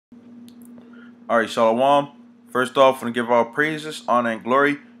Alright, Shalom. First off, I want to give all praises, honor, and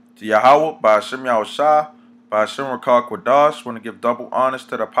glory to Yahweh, by Hashem Yahushua, by Hashem Rakal Quadash. Want to give double honors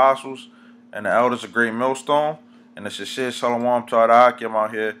to the apostles and the elders of Great Millstone. And the sincere Shalom to all the Akim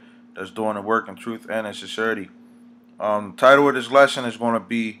out here that's doing the work in truth and in sincerity. The title of this lesson is going to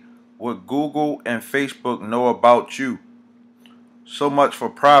be What Google and Facebook Know About You. So much for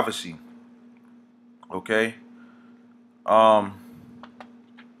privacy. Okay.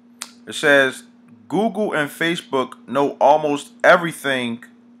 It says Google and Facebook know almost everything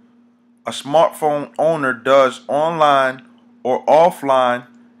a smartphone owner does online or offline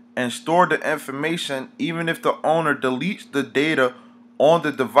and store the information even if the owner deletes the data on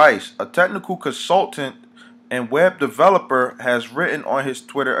the device. A technical consultant and web developer has written on his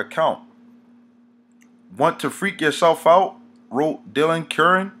Twitter account. Want to freak yourself out? Wrote Dylan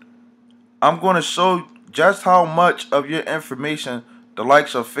Curran. I'm going to show just how much of your information the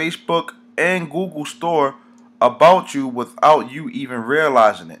likes of Facebook and Google store about you without you even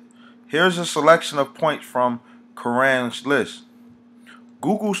realizing it. Here's a selection of points from Curran's list.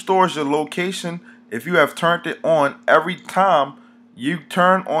 Google stores your location if you have turned it on every time you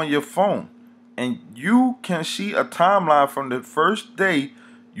turn on your phone. And you can see a timeline from the first day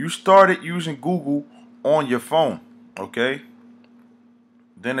you started using Google on your phone. Okay?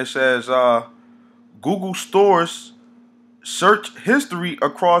 Then it says Google stores search history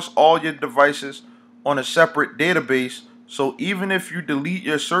across all your devices on a separate database. So even if you delete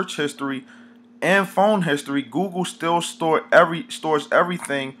your search history and phone history, Google still stores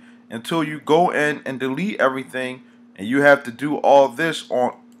everything until you go in and delete everything, and you have to do this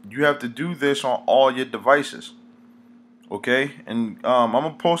on all your devices. Okay? And I'm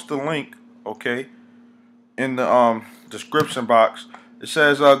gonna post the link, okay, in the description box. It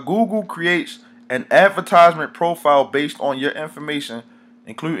says Google creates an advertisement profile based on your information,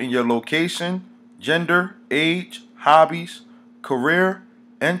 including your location, gender, age, hobbies, career,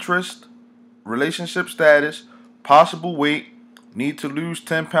 interest, relationship status, possible weight, need to lose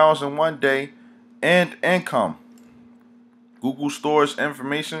 10 pounds in 1 day, and income. Google stores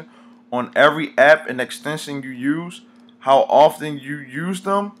information on every app and extension you use, how often you use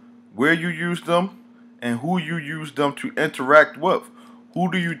them, where you use them, and who you use them to interact with. Who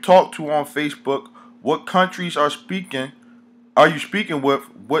do you talk to on Facebook? What countries are you speaking with?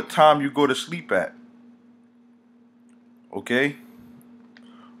 What time you go to sleep at? Okay?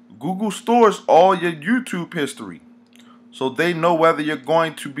 Google stores all your YouTube history, so they know whether you're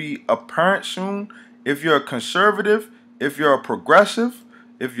going to be a parent soon, if you're a conservative, if you're a progressive,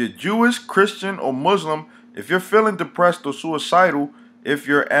 if you're Jewish, Christian, or Muslim, if you're feeling depressed or suicidal, if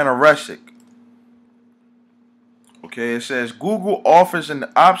you're anorexic. Okay, it says Google offers an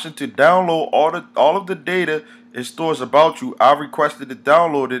option to download all of the data it stores about you. I requested to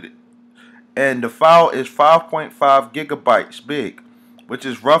download it, and the file is 5.5 gigabytes big, which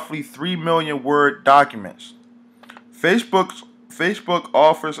is roughly 3 million word documents. Facebook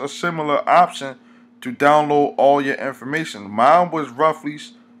offers a similar option to download all your information. Mine was roughly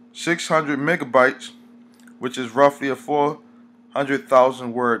 600 megabytes, which is roughly a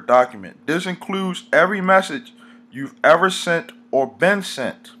 400,000 word document. This includes every message you've ever sent or been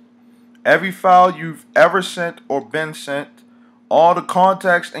sent, every file you've ever sent or been sent, all the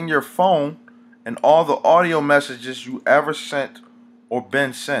contacts in your phone, and all the audio messages you ever sent or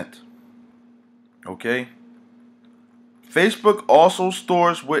been sent. Okay? Facebook also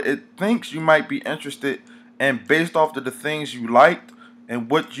stores what it thinks you might be interested in based off of the things you liked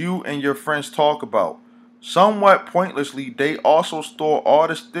and what you and your friends talk about. Somewhat pointlessly, they also store all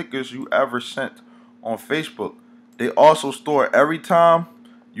the stickers you ever sent on Facebook. They also store every time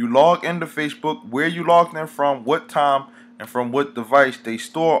you log into Facebook, where you logged in from, what time, and from what device. They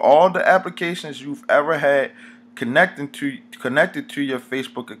store all the applications you've ever had connected to your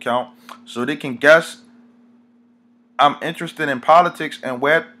Facebook account, so they can guess I'm interested in politics and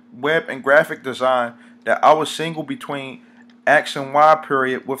web and graphic design, that I was single between X and Y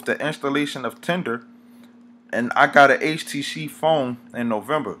period with the installation of Tinder, and I got an HTC phone in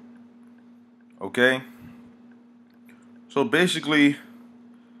November. Okay? So basically,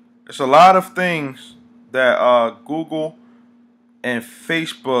 it's a lot of things that Google and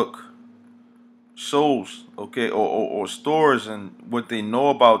Facebook shows, okay, or stores, and what they know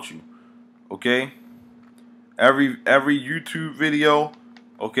about you. Okay? Every YouTube video,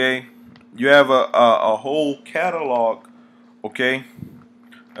 okay, you have a whole catalog, okay,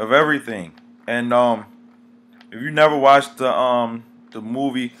 of everything. And if you never watched the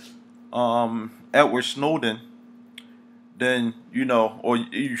movie Edward Snowden, then or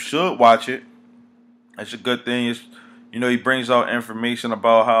you should watch it. It's a good thing. He brings out information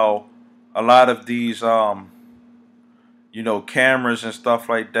about how a lot of these cameras and stuff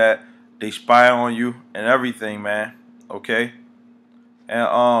like that. They spy on you and everything, man. Okay? And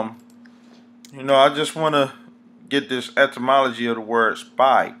I just want to get this etymology of the word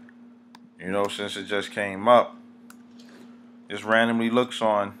spy, since it just came up. Just randomly looks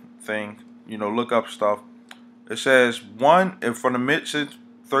on thing, look up stuff. It says one, and from the mid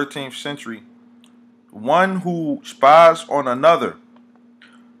 13th century, one who spies on another,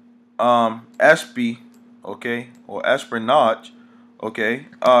 espy, okay, or espionage, okay,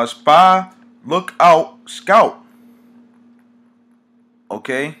 spy, look out, scout,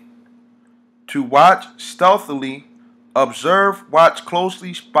 okay, to watch stealthily, observe, watch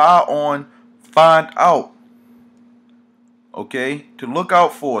closely, spy on, find out, okay, to look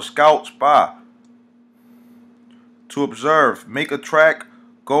out for, scout, spy, to observe, make a track,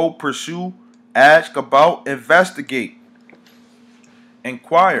 go, pursue, ask about, investigate,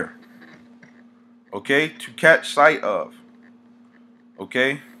 inquire, okay, to catch sight of,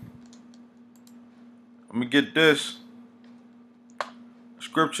 okay. Let me get this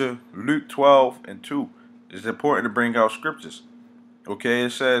scripture, Luke 12:2. It's important to bring out scriptures. Okay,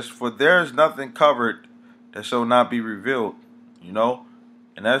 it says, "For there is nothing covered that shall not be revealed,"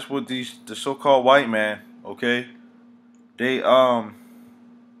 and that's what the so-called white man, okay, they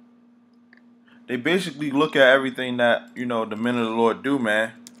basically look at everything that the men of the Lord do,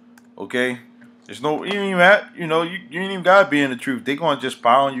 man. Okay, there's no you ain't even you ain't even gotta be in the truth. They gonna just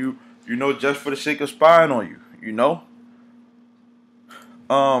spy on you, just for the sake of spying on you,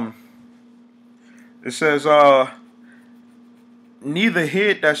 It says, neither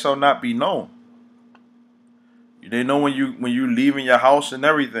hid that shall not be known. They know when you leaving your house and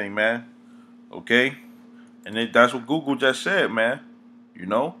everything, man. Okay, and that's what Google just said, man.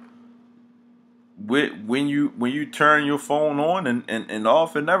 When you turn your phone on and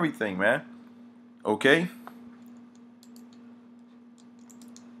off and everything, man. Okay.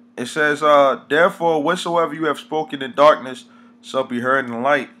 It says, therefore, whatsoever you have spoken in darkness shall be heard in the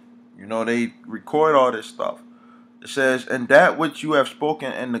light. They record all this stuff. It says, and that which you have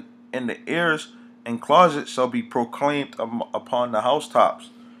spoken in the ears and closets shall be proclaimed upon the housetops.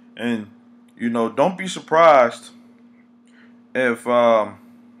 And don't be surprised if the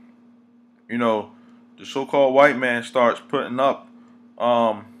so-called white man starts putting up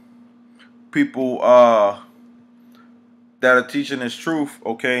people that are teaching this truth.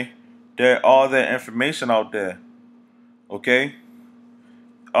 Okay, that all that information out there. Okay,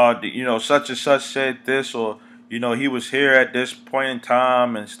 such and such said this, or he was here at this point in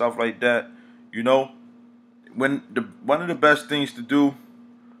time and stuff like that. When one of the best things to do,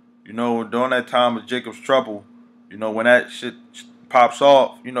 during that time of Jacob's trouble, when that shit pops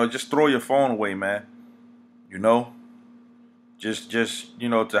off, just throw your phone away, man. Just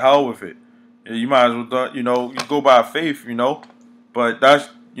to hell with it. You might as well, you go by faith, but that's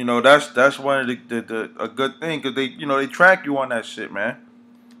one of the a good thing, because they track you on that shit, man.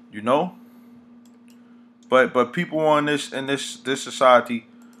 But people on this society,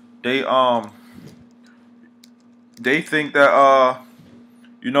 they think that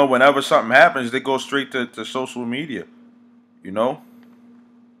whenever something happens, they go straight to social media, you know.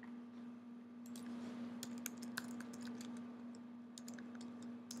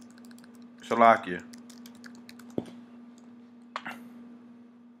 Shalakia.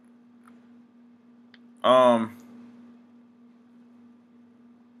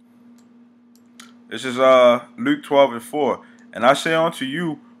 This is Luke 12:4. And I say unto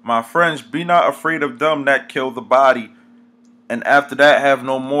you, my friends, be not afraid of them that kill the body, and after that have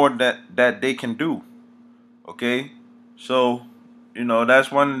no more that they can do. Okay? So,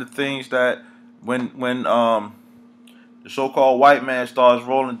 that's one of the things that when the so-called white man starts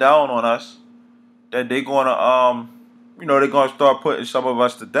rolling down on us, that they're gonna they're gonna start putting some of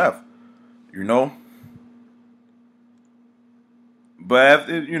us to death. You know? But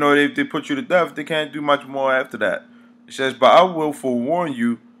after they put you to death, they can't do much more after that. It says, but I will forewarn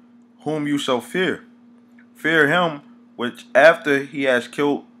you whom you shall fear. Fear him which after he has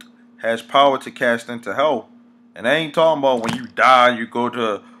killed has power to cast into hell. And I ain't talking about when you die, you go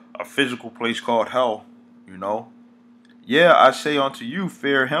to a physical place called hell, Yeah, I say unto you,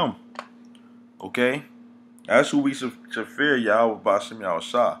 fear him. Okay? That's who we should fear, Yahweh Bashim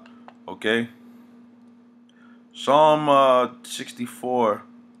Yahushua. Okay? Psalm 64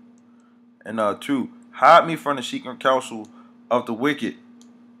 and 2. Hide me from the secret counsel of the wicked,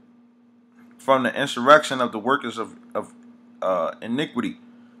 from the insurrection of the workers of iniquity.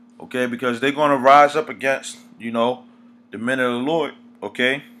 Okay, because they're going to rise up against, the men of the Lord,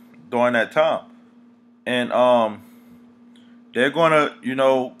 okay, during that time. And they're going to,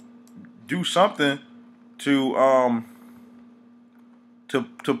 do something to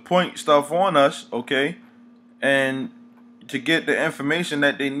to point stuff on us, okay, and to get the information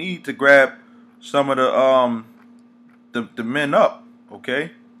that they need to grab some of the men up,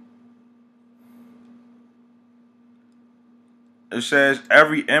 okay. It says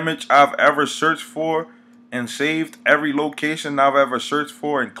every image I've ever searched for and saved, every location I've ever searched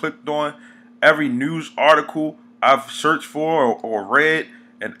for and clicked on, every news article I've searched for or read,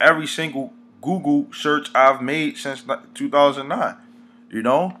 and every single Google search I've made since 2009. You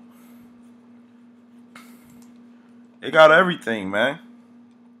know, they got everything, man.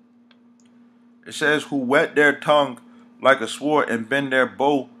 It says who wet their tongue like a sword and bend their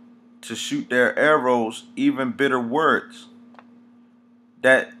bow to shoot their arrows, even bitter words,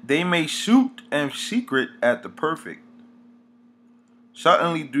 that they may shoot in secret at the perfect.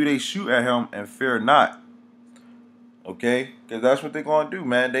 Suddenly do they shoot at him and fear not. Okay? Because that's what they're gonna do,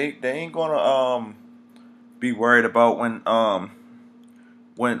 man. They ain't gonna be worried about when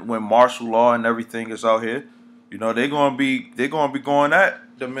martial law and everything is out here. You know, they're gonna be going at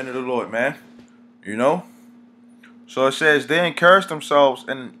the men of the Lord, man. You know? So it says they encourage themselves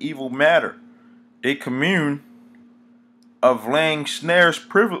in an evil matter. They commune of laying snares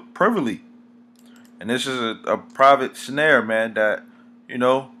privily. And this is a private snare, man, that, you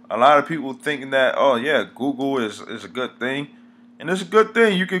know, a lot of people thinking that, oh yeah, Google is a good thing. And it's a good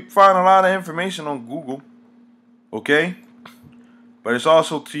thing. You can find a lot of information on Google. Okay? But it's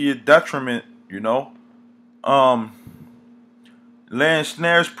also to your detriment, you know. Laying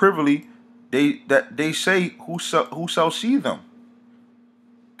snares privily, they say who shall see them.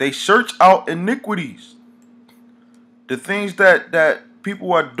 They search out iniquities. The things that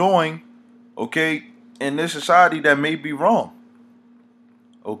people are doing, okay, in this society that may be wrong.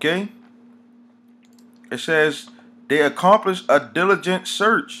 Okay? It says they accomplish a diligent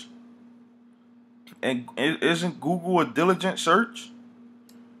search. And isn't Google a diligent search?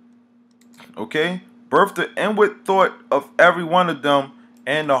 Okay? Birth the inward thought of every one of them,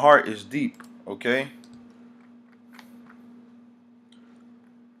 and the heart is deep. Okay?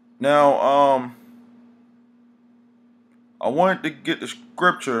 Now, I wanted to get the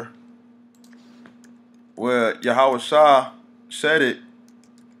scripture where Yahweh Shah said it,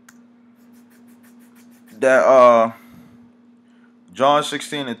 that John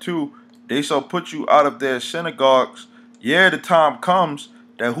 16:2, they shall put you out of their synagogues. Yeah, the time comes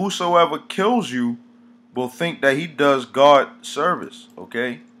that whosoever kills you will think that he does God service.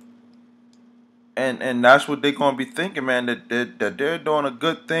 Okay? And that's what they're gonna be thinking, man, that they're doing a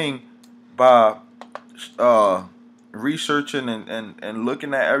good thing by researching and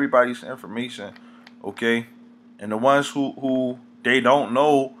looking at everybody's information, okay? And the ones who they don't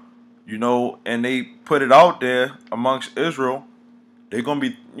know, you know, and they put it out there amongst Israel, they're gonna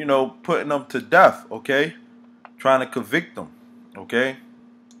be, you know, putting them to death, okay? Trying to convict them, okay?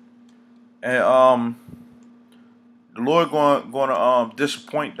 And the Lord gonna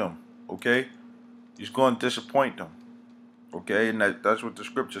disappoint them, okay? He's going to disappoint them, okay? And that's what the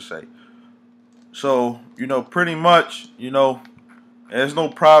scriptures say. So, you know, pretty much, you know, there's no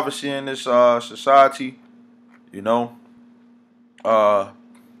privacy in this society, you know. Our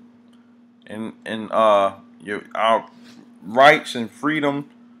rights and freedom,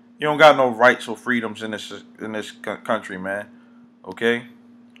 you don't got no rights or freedoms in this country, man. Okay?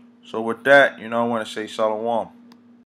 So with that, you know, I want to say Shalom.